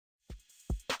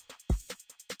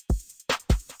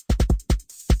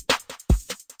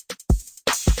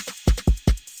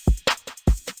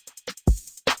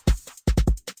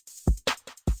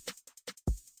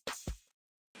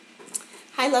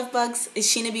Hi love bugs, it's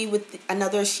Sheena B with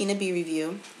another Sheena B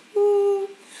review. Woo.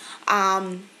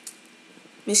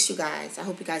 Missed you guys. I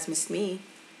hope you guys missed me.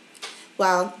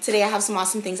 Well, today I have some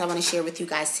awesome things I want to share with you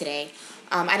guys today.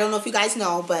 I don't know if you guys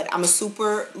know, but I'm a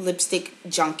super lipstick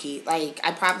junkie. Like,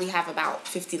 I probably have about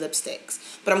 50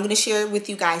 lipsticks. But I'm going to share with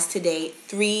you guys today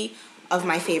 3 of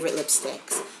my favorite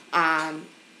lipsticks.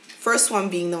 First one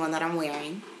being the one that I'm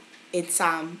wearing. It's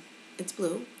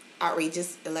blue.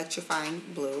 Outrageous, electrifying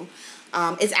blue.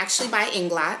 It's actually by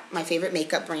Inglot, my favorite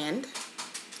makeup brand.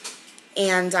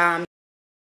 And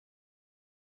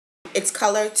it's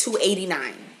color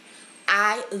 289.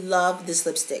 I love this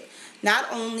lipstick. Not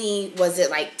only was it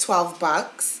like 12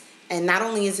 bucks, and not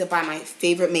only is it by my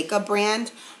favorite makeup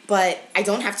brand, but I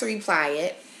don't have to reapply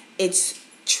it. It's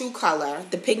true color.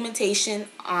 The pigmentation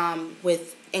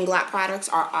with Inglot products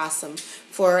are awesome.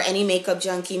 For any makeup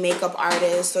junkie, makeup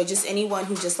artist, or just anyone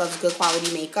who just loves good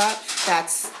quality makeup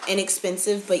that's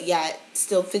inexpensive but yet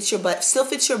still fits your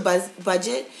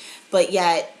budget, but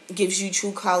yet gives you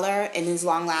true color and is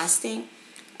long lasting.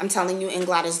 I'm telling you,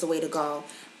 Inglot is the way to go.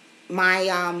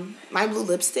 My my blue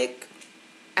lipstick,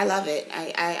 I love it.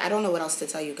 I don't know what else to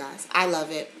tell you guys. I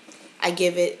love it. I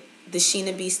give it the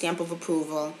Sheena B stamp of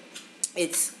approval.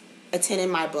 It's a 10 in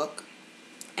my book.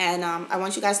 And I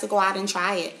want you guys to go out and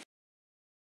try it.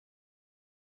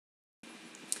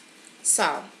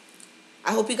 So,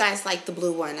 I hope you guys like the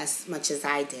blue one as much as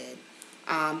I did.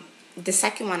 The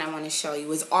second one I want to show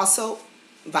you is also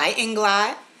by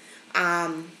Inglot.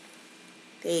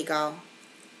 There you go.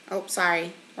 Oh,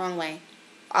 sorry. Wrong way.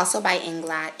 Also by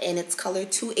Inglot, and it's color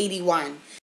 281.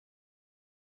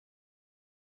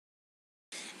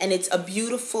 And it's a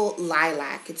beautiful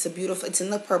lilac. It's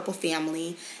in the purple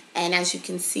family. And as you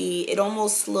can see, it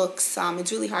almost looks,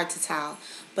 it's really hard to tell,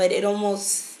 but it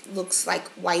almost looks like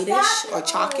whitish or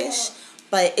chalkish.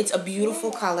 But it's a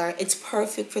beautiful color. It's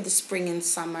perfect for the spring and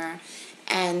summer.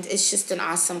 And it's just an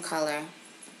awesome color.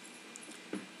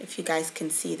 If you guys can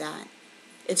see that.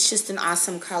 It's just an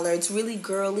awesome color. It's really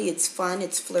girly, it's fun,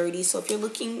 it's flirty. So if you're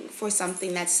looking for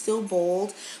something that's still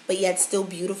bold, but yet still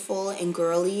beautiful and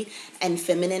girly and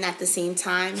feminine at the same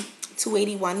time,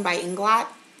 281 by Inglot,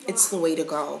 it's the way to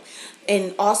go.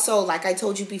 And also, like I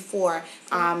told you before,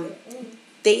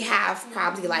 they have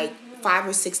probably like 5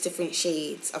 or 6 different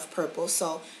shades of purple.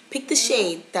 So pick the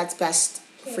shade that's best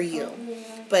for you.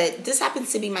 But this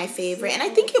happens to be my favorite, and I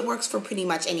think it works for pretty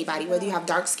much anybody, whether you have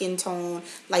dark skin tone,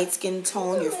 light skin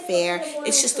tone, you're fair.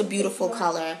 It's just a beautiful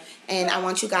color, and I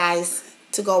want you guys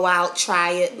to go out,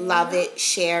 try it, love it,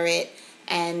 share it,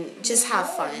 and just have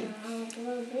fun.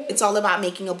 It's all about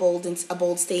making a bold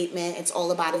statement. It's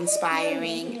all about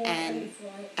inspiring, and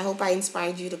I hope I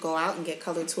inspired you to go out and get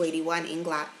color 281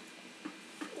 Inglot.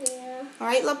 All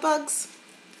right, love bugs.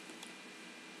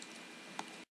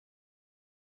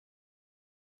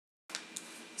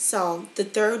 So the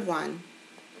third one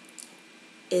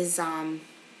is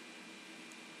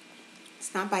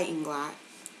it's not by Inglot,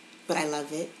 but I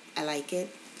love it. I like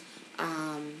it.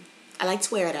 I like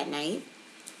to wear it at night,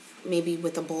 maybe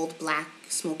with a bold black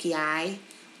smoky eye,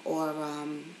 or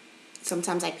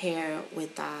sometimes I pair it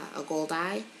with a gold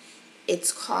eye.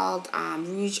 It's called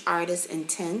Rouge Artist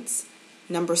Intense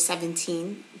number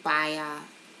 17 by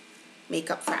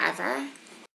Makeup Forever.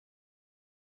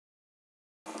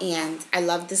 And I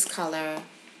love this color.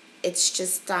 It's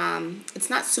just it's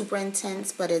not super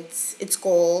intense, but it's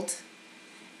gold,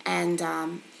 and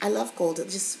I love gold. It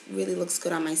just really looks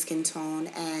good on my skin tone,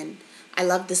 and I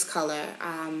love this color.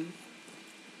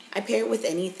 I pair it with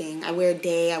anything. I wear it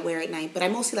day, I wear it at night, but I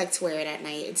mostly like to wear it at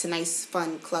night. It's a nice,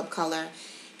 fun club color,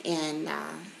 and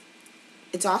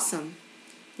it's awesome.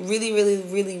 Really, really,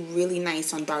 really, really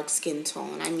nice on dark skin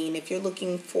tone. I mean, if you're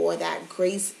looking for that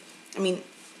grace,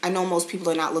 I know most people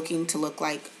are not looking to look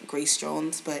like Grace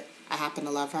Jones, but I happen to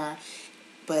love her.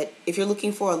 But if you're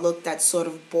looking for a look that's sort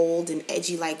of bold and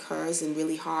edgy like hers and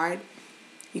really hard,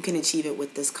 you can achieve it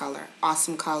with this color.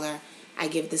 Awesome color. I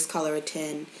give this color a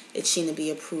 10. It's Sheena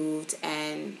B approved.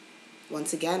 And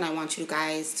once again, I want you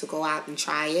guys to go out and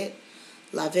try it,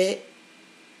 love it,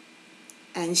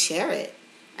 and share it.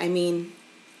 I mean,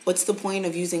 what's the point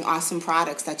of using awesome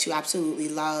products that you absolutely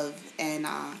love and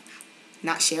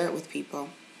not share it with people?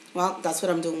 Well, that's what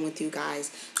I'm doing with you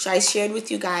guys. So I shared with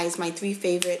you guys my 3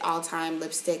 favorite all-time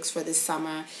lipsticks for this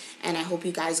summer, and I hope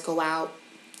you guys go out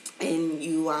and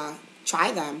you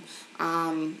try them.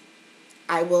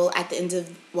 I will at the end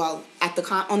of, well,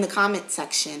 on the comment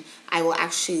section, I will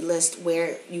actually list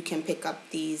where you can pick up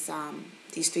these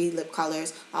 3 lip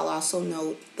colors. I'll also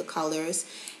note the colors,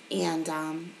 and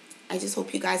I just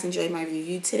hope you guys enjoyed my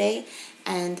review today,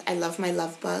 and I love my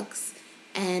love bugs,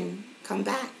 and come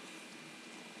back.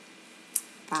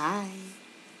 Bye.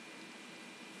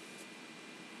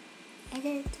 I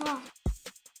didn't talk.